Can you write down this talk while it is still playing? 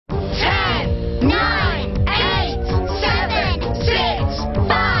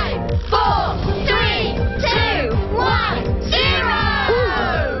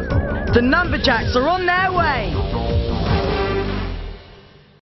Numberjacks are on their way!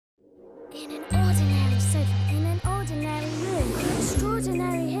 In an ordinary sofa, in an ordinary room,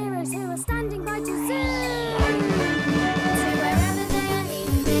 extraordinary heroes who are standing by to zoom. So wherever they are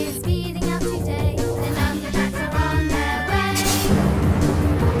needed, they are speeding up today. The Numberjacks are on their way.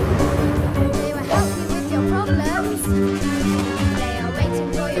 They will help you with your problems. They are waiting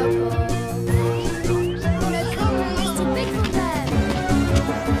for your call. No problem is too big for them.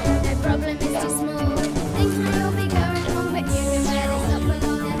 No problem is too small. Things may all be going wrong, but you know where they stop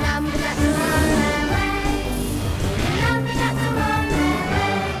along. The Numberjacks are on their way. The Numberjacks are on their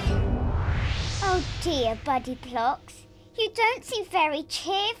way. Oh dear, Buddy Blocks. You don't seem very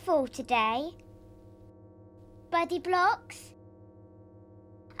cheerful today. Buddy Blocks?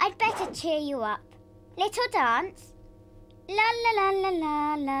 I'd better cheer you up. Little dance. La la la la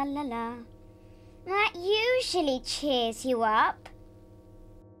la la la la. That usually cheers you up.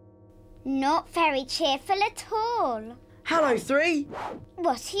 Not very cheerful at all. Hello, Three.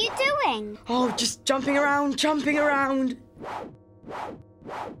 What are you doing? Oh, just jumping around, jumping around.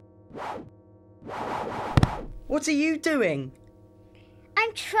 What are you doing?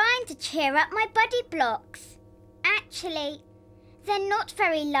 I'm trying to cheer up my Buddy Blocks. Actually, they're not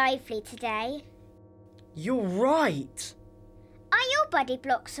very lively today. You're right. Are your Buddy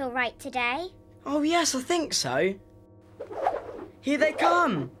Blocks all right today? Oh, yes, I think so. Here they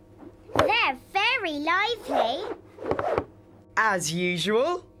come. They're very lively. As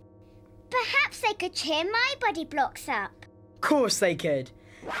usual. Perhaps they could cheer my Buddy Blocks up. Of course they could.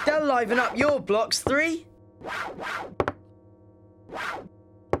 They'll liven up your blocks, Three.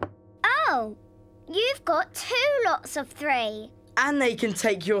 Oh, you've got 2 lots of 3. And they can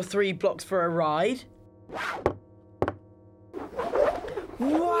take your 3 blocks for a ride.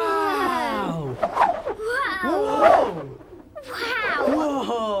 Wow! Wow! Whoa! Wow!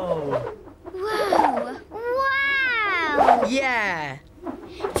 Whoa! Whoa! Wow! Yeah!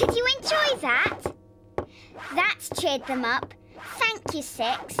 Did you enjoy that? That's cheered them up. Thank you,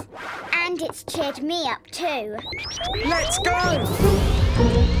 6. And it's cheered me up too. Let's go!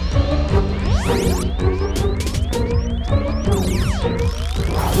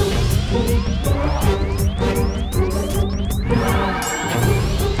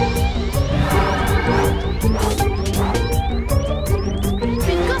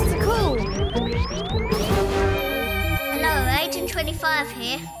 We've got a call. Hello, Agent 25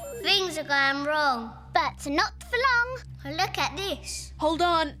 here. Things are going wrong. But not for long. Look at this. Hold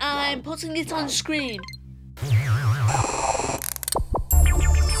on, I'm putting it on screen.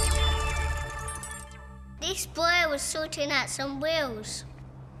 This boy was sorting out some wheels.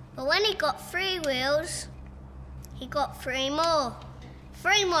 But when he got 3 wheels, he got 3 more.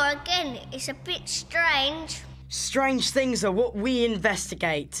 3 more again. It's a bit strange. Strange things are what we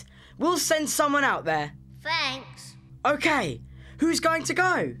investigate. We'll send someone out there. Thanks. OK, who's going to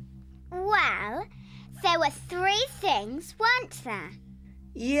go? Well, there were 3 things, weren't there?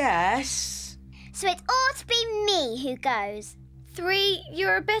 Yes. So it ought to be me who goes. 3,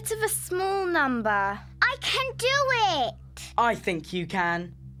 you're a bit of a small number. I can do it. I think you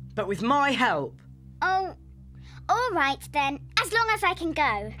can. But with my help. Oh, all right then, as long as I can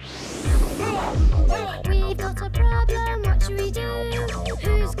go. We've got a problem, what should we do?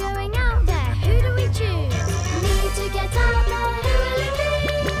 Who's going out there? Who do we choose? Need to get out there, who will it be?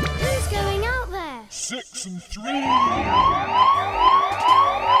 Who's going out there? 6 and 3.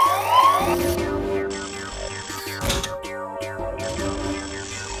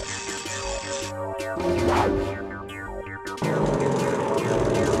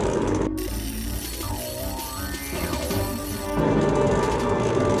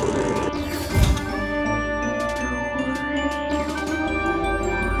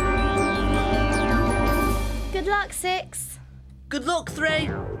 Good luck, 6. Good luck, 3.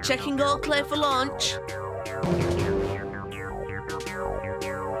 Checking all clear for launch.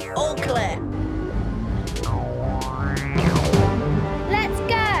 All clear. Let's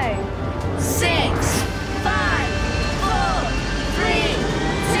go. 6, 5, 4, 3,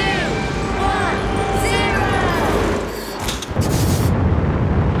 2, 1, 0.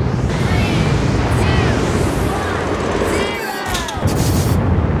 3, 2, 1,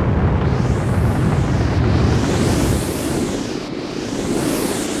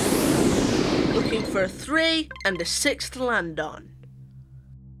 0. Looking for a 3 and a 6 to land on.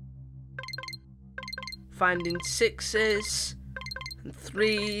 Finding 6s and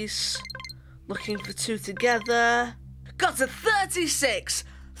 3s. Looking for 2 together. Got a 36!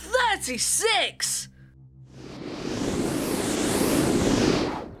 36!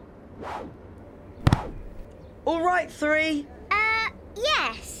 All right, 3.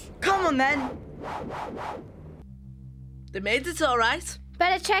 Yes. Come on then. They made it all right.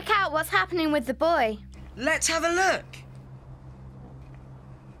 Better check out what's happening with the boy. Let's have a look.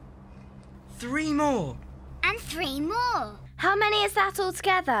 3 more. And 3 more. How many is that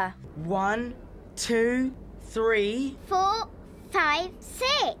altogether? 1, 2, 3, 4, 5, 6.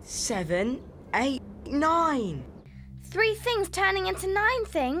 7, 8, 9. 3 things turning into 9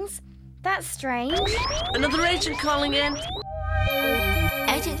 things? That's strange. Another agent calling in.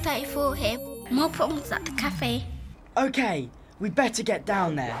 Agent 34 here. More problems at the cafe. Okay, we better get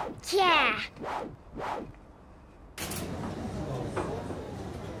down there. Yeah.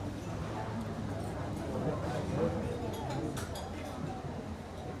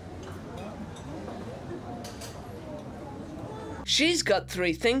 She's got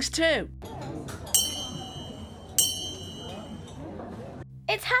 3 things too.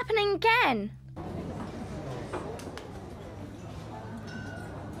 It's happening again.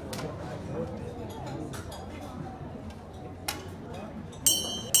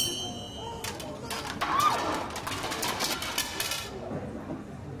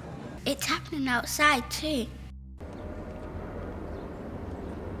 It's happening outside too.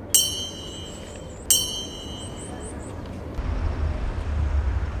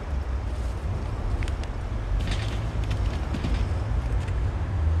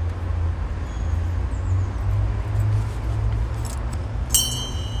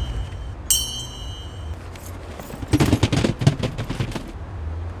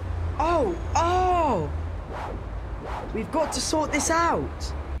 Oh! We've got to sort this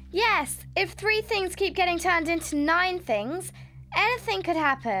out. Yes, if 3 things keep getting turned into 9 things, anything could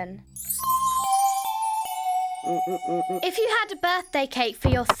happen. If you had a birthday cake for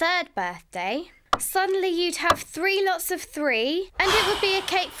your 3rd birthday, suddenly you'd have 3 lots of 3, and it would be a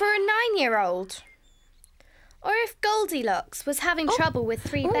cake for a 9-year-old. Or if Goldilocks was having trouble with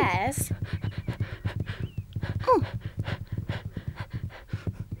 3 bears,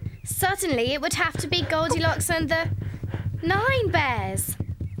 suddenly it would have to be Goldilocks and the 9 bears.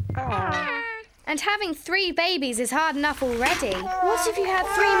 And having 3 babies is hard enough already. What if you had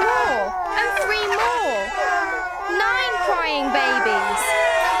 3 more? And 3 more? 9 crying babies.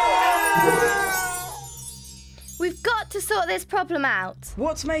 We've got to sort this problem out.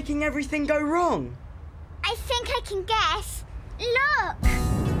 What's making everything go wrong? I think I can guess. Look!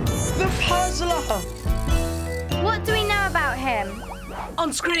 The puzzler! What do we know about him?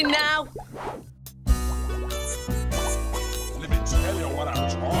 On screen now. Let me tell you what I'm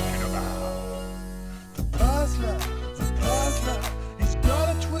talking about. The puzzler, he's got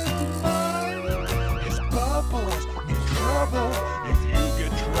a twisted mind. His bubbles in trouble if you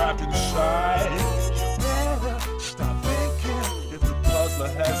get trapped inside. You better stop thinking if the puzzler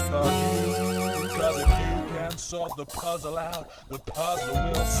has caught you. Because if you can't sort the puzzle out, the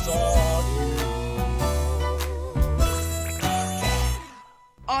puzzler will solve you.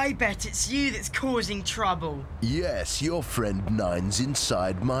 I bet it's you that's causing trouble. Yes, your friend Nine's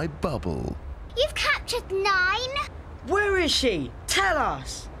inside my bubble. You've captured 9? Where is she? Tell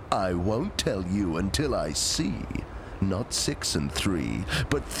us. I won't tell you until I see. Not 6 and 3,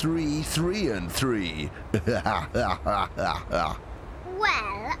 but 3, 3 and 3. Well,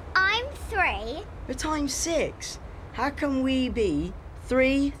 I'm 3. But I'm 6. How can we be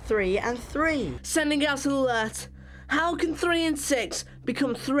 3, 3 and 3? Sending out an alert. How can 3 and 6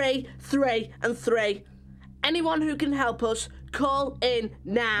 become 3, 3 and 3? Anyone who can help us, call in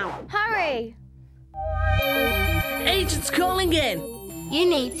now. Hurry! Agents calling in. You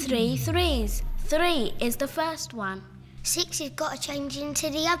need 3 3s. 3 is the first one. 6 has got to change into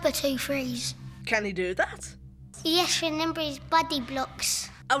the other 2 3s. Can he do that? Yes, remember his buddy blocks.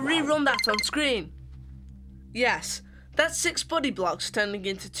 I'll rerun that on screen. Yes, that's 6 buddy blocks turning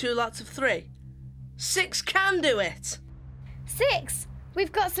into 2 lots of 3. 6 can do it. 6,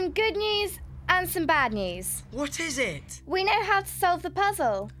 we've got some good news and some bad news. What is it? We know how to solve the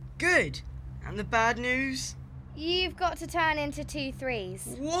puzzle. Good. And the bad news? You've got to turn into 2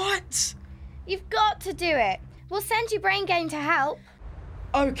 3s. What? You've got to do it. We'll send you Brain Game to help.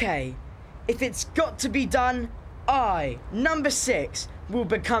 Okay. If it's got to be done, I, number 6, will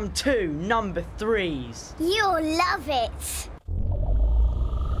become 2 number 3s. You'll love it.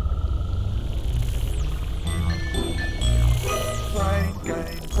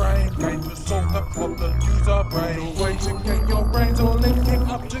 Brain game to solve the problem. Use our brain. The way to get your brains all linking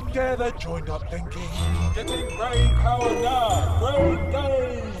up together. Joined up thinking. Getting brain power now. Brain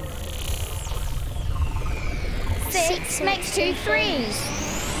game. 6 makes 2 3s.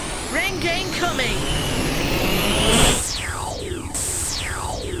 Brain game coming.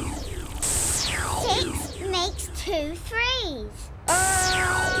 6 makes 2 3s.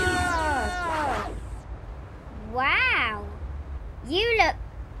 You look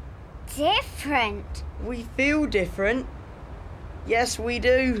different. We feel different. Yes, we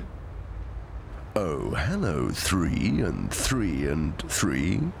do. Oh, hello, 3 and 3 and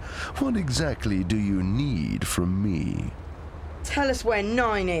 3. What exactly do you need from me? Tell us where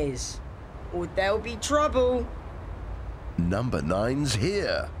 9 is, or there'll be trouble. Number 9's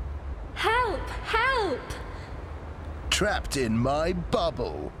here. Help! Help! Trapped in my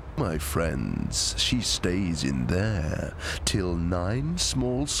bubble. My friends, she stays in there till 9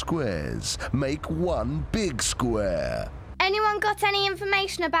 small squares make 1 big square. Anyone got any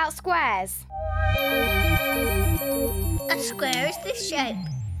information about squares? A square is this shape.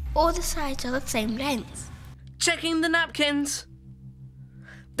 All the sides are the same length. Checking the napkins.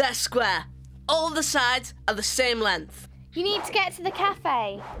 They're square. All the sides are the same length. You need to get to the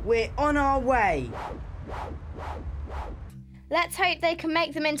cafe. We're on our way. Let's hope they can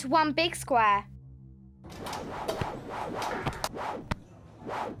make them into 1 big square.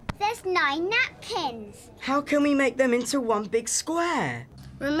 There's 9 napkins. How can we make them into 1 big square?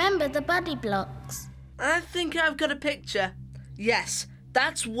 Remember the buddy blocks. I think I've got a picture. Yes,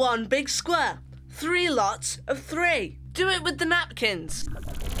 that's 1 big square. 3 lots of 3. Do it with the napkins.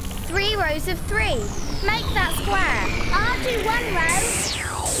 3 rows of 3. Make that square. I'll do 1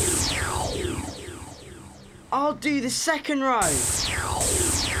 row. I'll do the second row.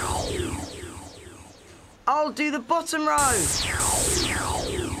 I'll do the bottom row.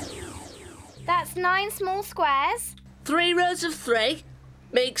 That's 9 small squares. 3 rows of 3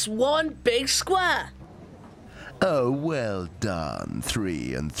 makes 1 big square. Oh, well done,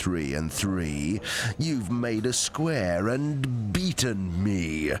 3 and 3 and 3. You've made a square and beaten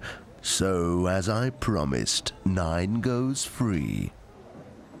me. So, as I promised, 9 goes free.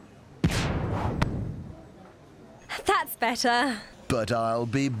 That's better. But I'll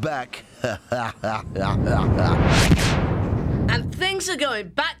be back. And things are going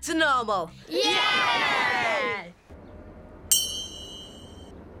back to normal. Yeah!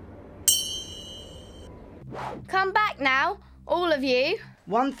 Come back now, all of you.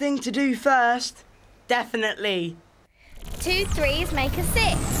 1 thing to do first. Definitely. 2 3s make a 6.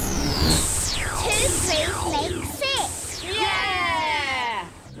 2 3s make 6. Yeah!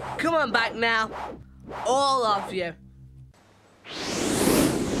 Come on back now. All of you.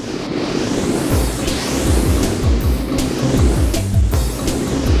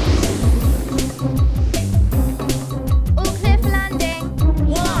 All clear for landing.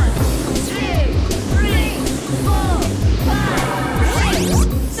 1, 2, 3, 4, 5, 6,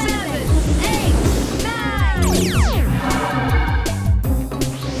 7, 8, 9.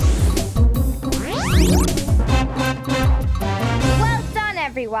 Well done,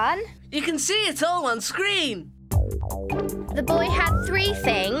 everyone. You can see it all on screen. The boy had 3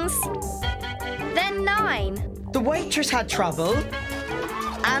 things, then 9. The waitress had trouble.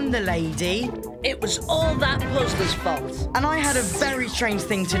 And the lady. It was all that puzzler's fault. And I had a very strange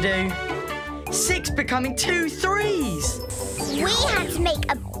thing to do. 6 becoming 2 3s. We had to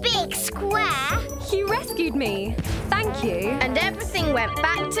make a big square. You rescued me. Thank you. And everything went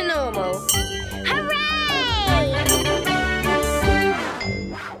back to normal. Hooray!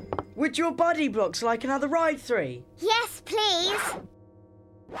 Would your buddy blocks like another ride 3? Yes, please.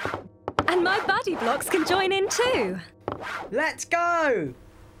 And my buddy blocks can join in too. Let's go!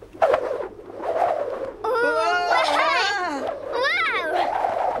 Wow!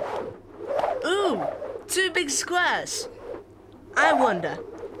 Ooh, 2 big squares. I wonder,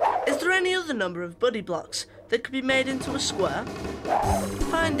 is there any other number of buddy blocks that could be made into a square?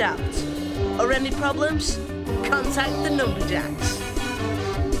 Find out. Or any problems? Contact the Numberjacks.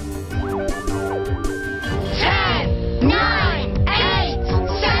 10, 9, 8,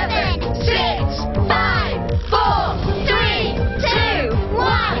 7, 6, 5, 4, 3, 2,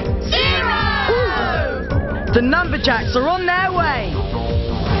 1, 0! The Numberjacks are on their way!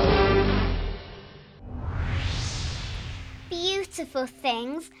 Beautiful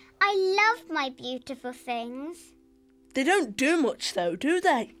things. I love my beautiful things. They don't do much though, do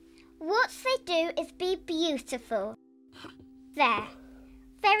they? What they do is be beautiful. There.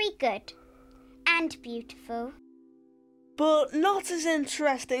 Very good. And beautiful. But not as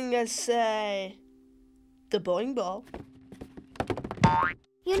interesting as, say, the bowling ball.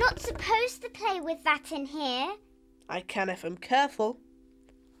 You're not supposed to play with that in here. I can if I'm careful.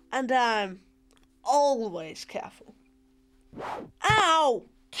 And I'm always careful. Ow!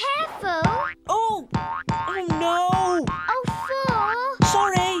 Careful! Oh! Oh no! Oh, 4!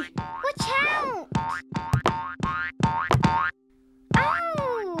 Sorry! Watch out!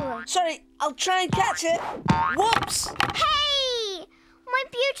 Oh! Sorry, I'll try and catch it. Whoops! Hey! My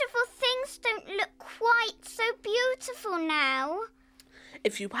beautiful things don't look quite so beautiful now.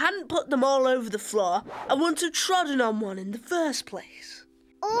 If you hadn't put them all over the floor, I wouldn't have trodden on one in the first place.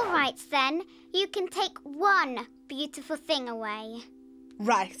 All right, then. You can take one beautiful thing away.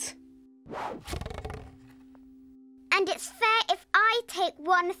 Right. And it's fair if I take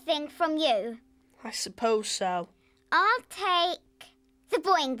one thing from you. I suppose so. I'll take the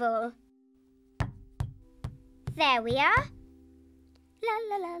boing ball. There we are. La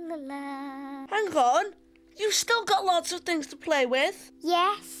la la la la. Hang on. You've still got lots of things to play with.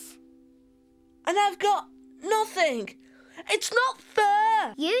 Yes. And I've got nothing. It's not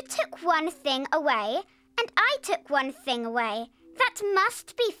fair. You took one thing away, and I took one thing away. That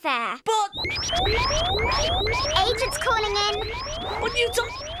must be fair. But... Agent's calling in. But you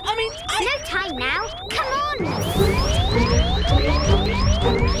don't... I mean... No time now. Come on.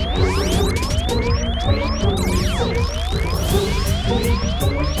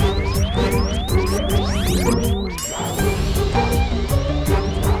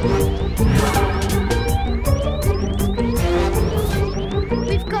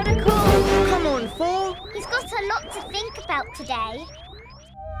 We've got a call. Come on, Thor. He's got a lot to think about today.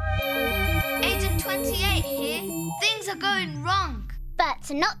 Agent 28 here. Things are going wrong. But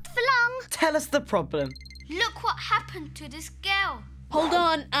not for long. Tell us the problem. Look what happened to this girl. Hold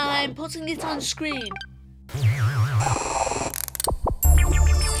on, I'm putting it on screen.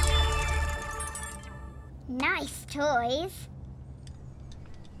 Nice toys.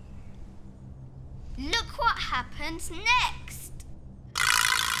 Look what happens next.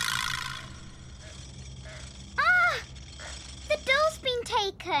 Ah! The doll's been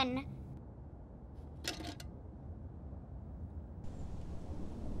taken.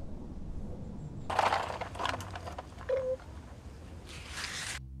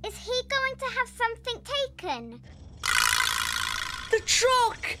 Is he going to have something taken? The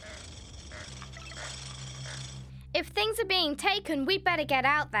truck! If things are being taken, we'd better get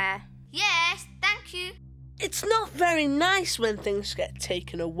out there. Yes, thank you. It's not very nice when things get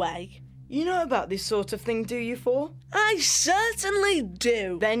taken away. You know about this sort of thing, do you, Thor? I certainly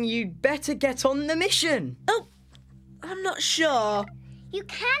do. Then you'd better get on the mission. Oh, I'm not sure. You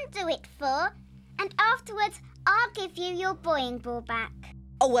can do it, Thor. And afterwards, I'll give you your boing ball back.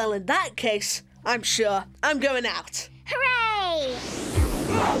 Oh, well, in that case, I'm sure I'm going out. Hooray!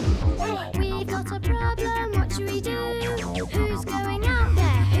 We've got a problem, what should we do? Who's going out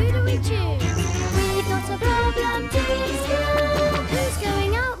there? Who do we choose? We've got a problem to solve. Who's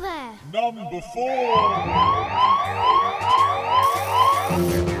going out there? Number 4.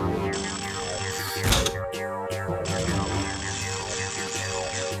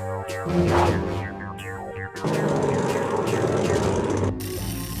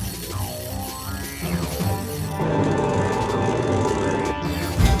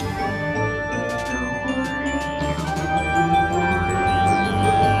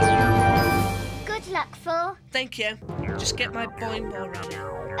 Good luck, Thor. Thank you. Just get my boing ball ready.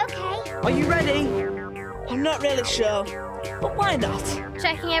 Okay. Are you ready? I'm not really sure, but why not?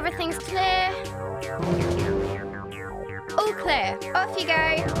 Checking everything's clear. All clear. Off you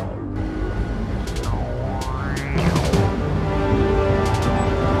go.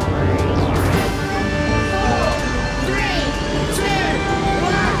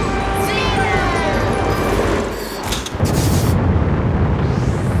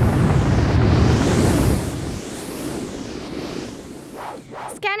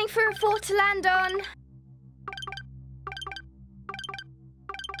 Scanning for a fort to land on.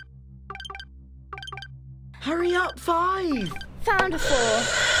 Hurry up, 5. Found a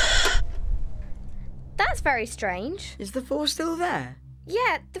 4. That's very strange. Is the 4 still there?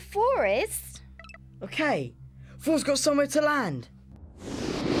 Yeah, the 4 is. Okay. 4's got somewhere to land.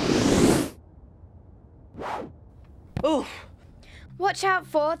 Oh, Watch out,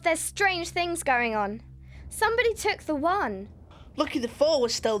 4. There's strange things going on. Somebody took the 1. Lucky the 4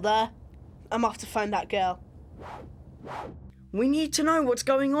 was still there. I'm off to find that girl. we need to know what's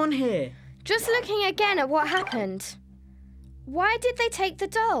going on here. Just looking again at what happened. Why did they take the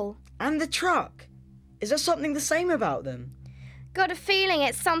doll? And the truck. Is there something the same about them? Got a feeling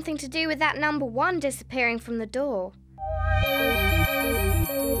it's something to do with that number 1 disappearing from the door.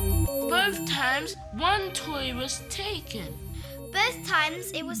 Both times, one toy was taken. Both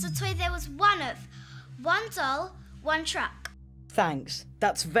times it was the toy there was one of. One doll, one truck. Thanks.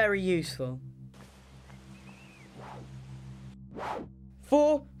 That's very useful.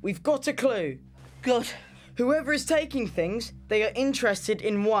 4, we've got a clue. Good. Whoever is taking things, they are interested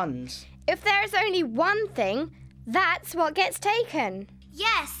in ones. If there is only one thing, that's what gets taken.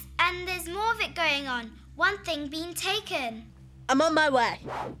 Yes, and there's more of it going on. One thing being taken. I'm on my way.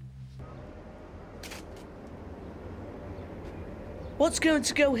 What's going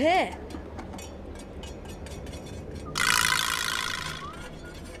to go here?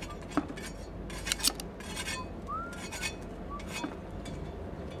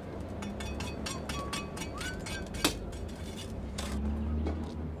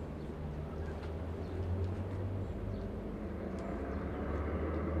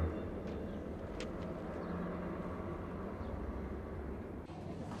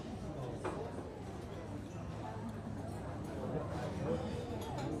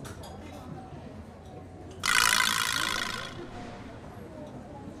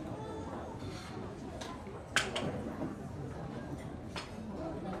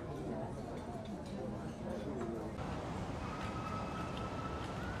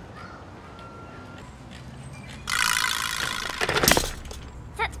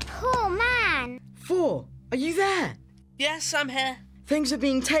 Are you there? Yes, I'm here. Things are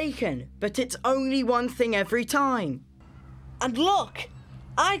being taken, but it's only one thing every time. And look,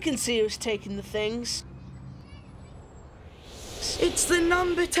 I can see who's taking the things. It's the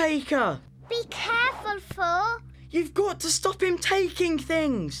Numbertaker. Be careful, Thor. You've got to stop him taking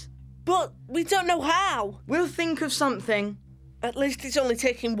things. But we don't know how. We'll think of something. At least he's only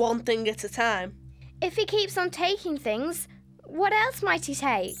taking one thing at a time. If he keeps on taking things, what else might he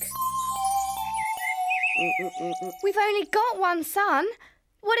take? We've only got one son.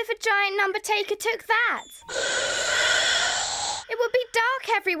 What if a giant Numbertaker took that? It would be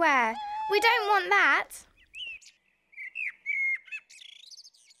dark everywhere. We don't want that.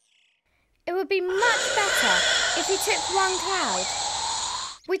 It would be much better if he took one cloud.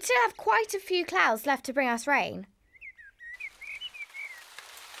 We'd still have quite a few clouds left to bring us rain.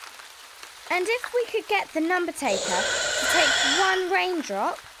 And if we could get the Numbertaker to take one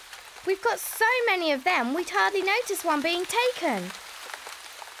raindrop, we've got so many of them we'd hardly notice one being taken.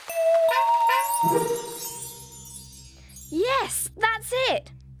 Yes, that's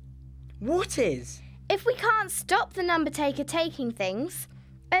it. What is? If we can't stop the Numbertaker taking things,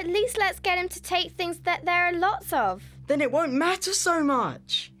 at least let's get him to take things that there are lots of. Then it won't matter so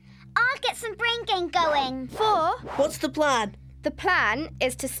much. I'll get some brain game going. Thor? What's the plan? The plan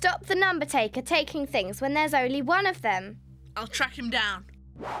is to stop the Numbertaker taking things when there's only one of them. I'll track him down.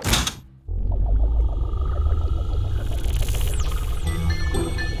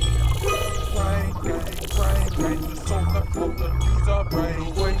 Brain to solve the problem, use our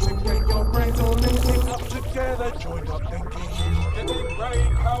brain. Way to get your brains all linking up together, join up thinking. Getting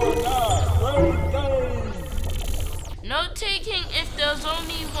brain power now, brain game. No taking if there's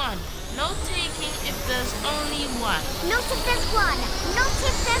only one. No taking if there's only one. Not if there's one. Not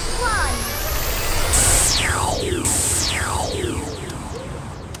if there's one.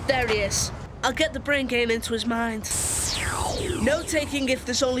 There he is. I'll get the brain gain into his mind. No taking if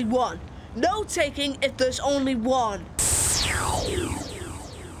there's only one. No taking if there's only one.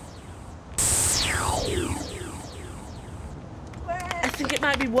 I think it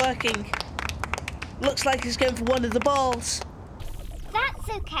might be working. Looks like he's going for one of the balls. That's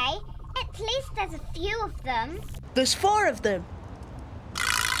okay. At least there's a few of them. There's 4 of them.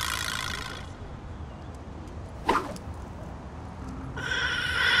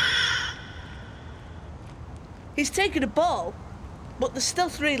 He's taken a ball, but there's still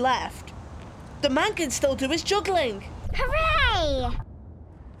 3 left. The man can still do his juggling. Hooray!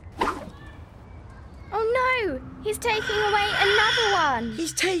 Oh no! He's taking away another one.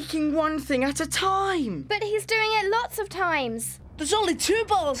 He's taking one thing at a time. But he's doing it lots of times. There's only 2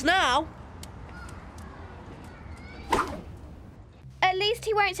 balls now. At least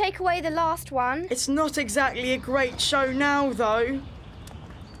he won't take away the last one. It's not exactly a great show now, though.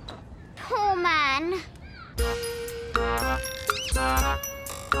 Poor man.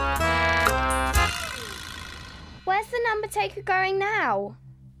 Where's the Numbertaker going now?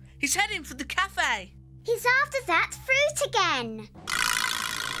 He's heading for the cafe. He's after that fruit again.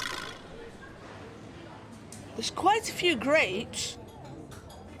 There's quite a few grapes.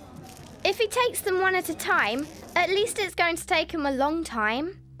 If he takes them one at a time, at least it's going to take him a long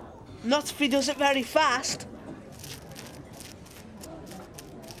time. Not if he does it very fast.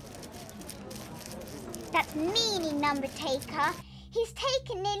 That meanie Numbertaker. He's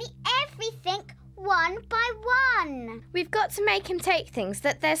taken nearly everything one by one. We've got to make him take things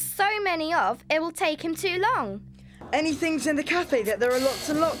that there's so many of, it will take him too long. Any things in the cafe that there are lots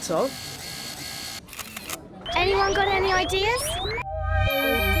and lots of? Anyone got any ideas?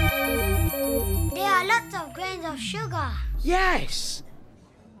 There are lots of grains of sugar. Yes!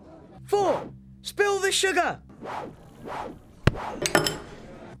 4, spill the sugar.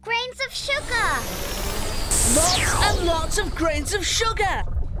 Grains of sugar. Lots and lots of grains of sugar.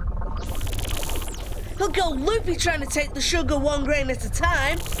 He'll go loopy trying to take the sugar 1 grain at a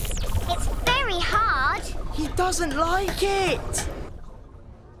time. It's very hard. He doesn't like it.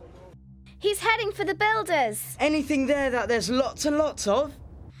 He's heading for the builders. Anything there that there's lots and lots of?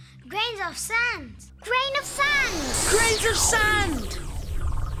 Grains of sand. Grain of sand. Grains of sand!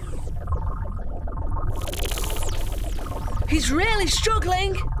 He's really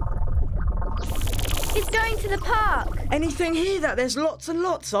struggling. He's going to the park. Anything here that there's lots and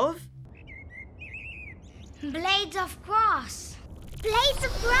lots of? Blades of grass. Blades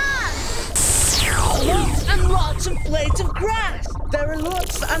of grass. Lots and lots of blades of grass. There are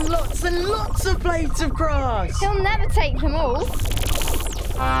lots and lots and lots of blades of grass. He'll never take them all.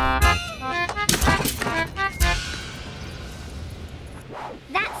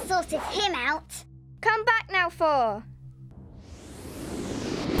 That sorted him out. Come back now, 4.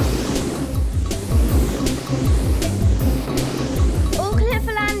 All clear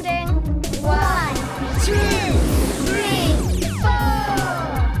for landing. 1, 2, 3, 4.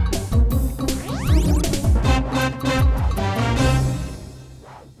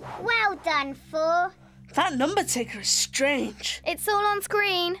 Well done, 4. That Numbertaker is strange. It's all on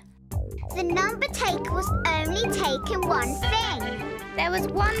screen. The Numbertaker was only taking one thing. There was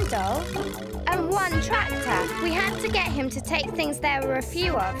 1 doll and 1 tractor. We had to get him to take things there were a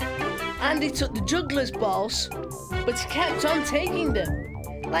few of. And he took the juggler's balls, but he kept on taking them.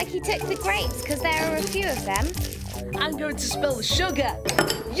 Like he took the grapes because there are a few of them. I'm going to spill the sugar.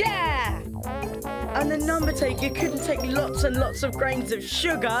 Yeah! And the Numbertaker couldn't take lots and lots of grains of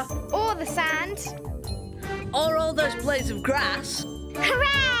sugar. Or the sand. Or all those blades of grass.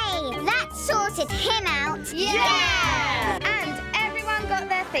 Hooray! That sorted him out. Yeah! And everyone got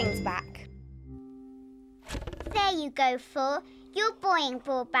their things back. There you go, 4. Your boying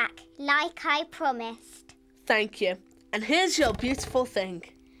ball back, like I promised. Thank you. And here's your beautiful thing.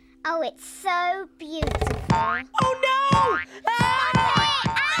 Oh, it's so beautiful. Oh no! Ah!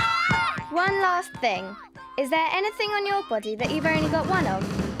 One last thing. Is there anything on your body that you've only got 1 of?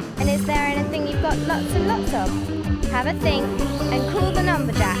 And is there anything you've got lots and lots of? Have a think and call the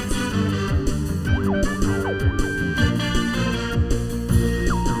Numberjacks.